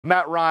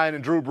Matt Ryan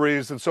and Drew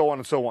Brees and so on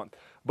and so on.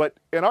 But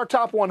in our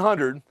top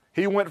 100,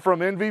 he went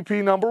from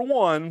MVP number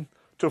 1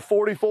 to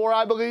 44,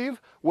 I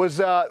believe. Was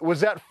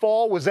that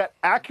fall? Was that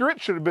accurate?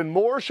 Should it have been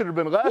more? Should it have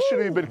been less? Should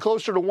he have been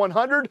closer to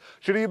 100?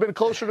 Should he have been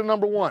closer to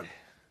number 1?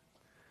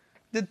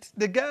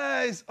 The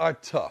guys are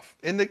tough.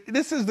 And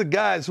this is the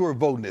guys who are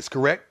voting this,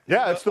 correct?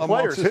 Yeah, it's the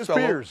players, his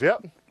peers,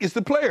 yep. It's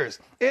the players.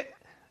 It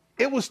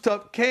was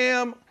tough.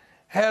 Cam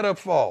had a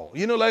fall.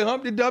 You know, like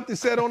Humpty Dumpty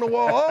sat on the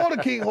wall, all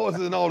the king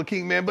horses and all the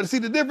king men. But see,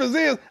 the difference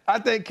is, I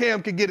think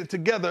Cam could get it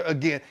together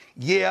again.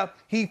 Yeah,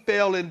 he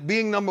fell in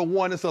being number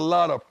 1. It's a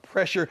lot of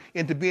pressure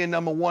into being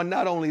number 1.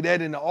 Not only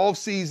that, in the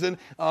offseason,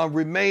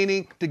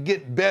 remaining to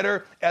get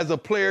better as a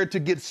player, to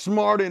get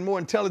smarter and more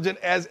intelligent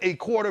as a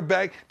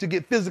quarterback, to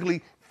get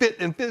physically fit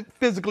and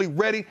physically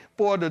ready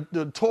for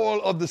the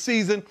toil of the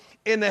season,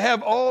 and to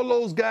have all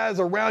those guys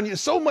around you.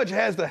 So much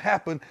has to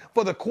happen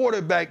for the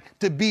quarterback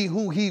to be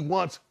who he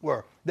once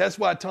were. That's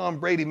why Tom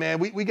Brady, man,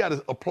 we got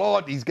to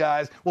applaud these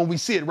guys when we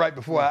see it right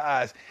before our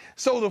eyes.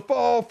 So the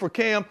fall for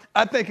Cam,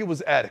 I think it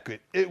was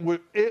adequate. It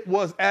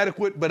was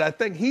adequate, but I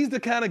think he's the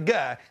kind of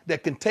guy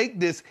that can take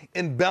this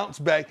and bounce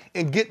back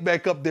and get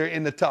back up there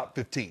in the top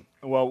 15.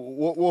 Well,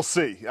 we'll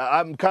see.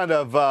 I'm kind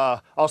of,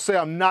 I'll say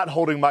I'm not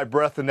holding my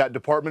breath in that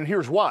department.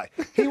 Here's why.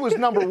 He was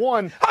number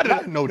 1. How did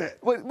I know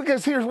that?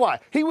 Because here's why.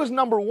 He was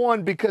number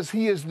 1 because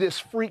he is this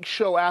freak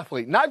show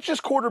athlete, not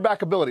just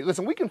quarterback ability.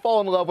 Listen, we can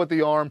fall in love with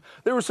the arm.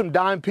 There were some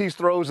dime piece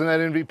throws in that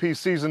MVP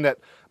season that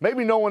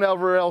maybe no one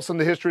ever else in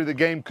the history of the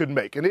game could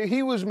make. And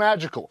he was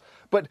magical.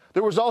 But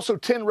there was also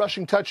 10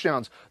 rushing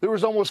touchdowns. There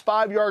was almost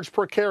 5 yards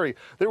per carry.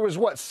 There was,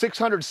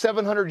 600,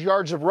 700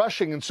 yards of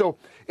rushing. And so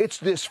it's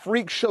this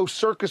freak show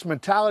circus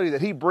mentality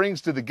that he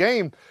brings to the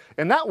game.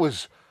 And that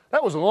was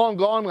long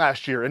gone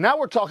last year. And now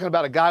we're talking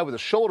about a guy with a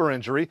shoulder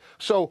injury.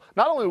 So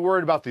not only are we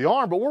worried about the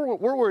arm, but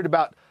we're worried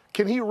about,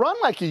 can he run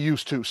like he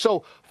used to?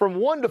 So from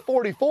 1 to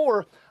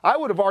 44, I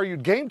would have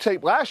argued game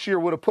tape last year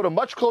would have put him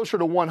much closer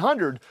to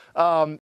 100.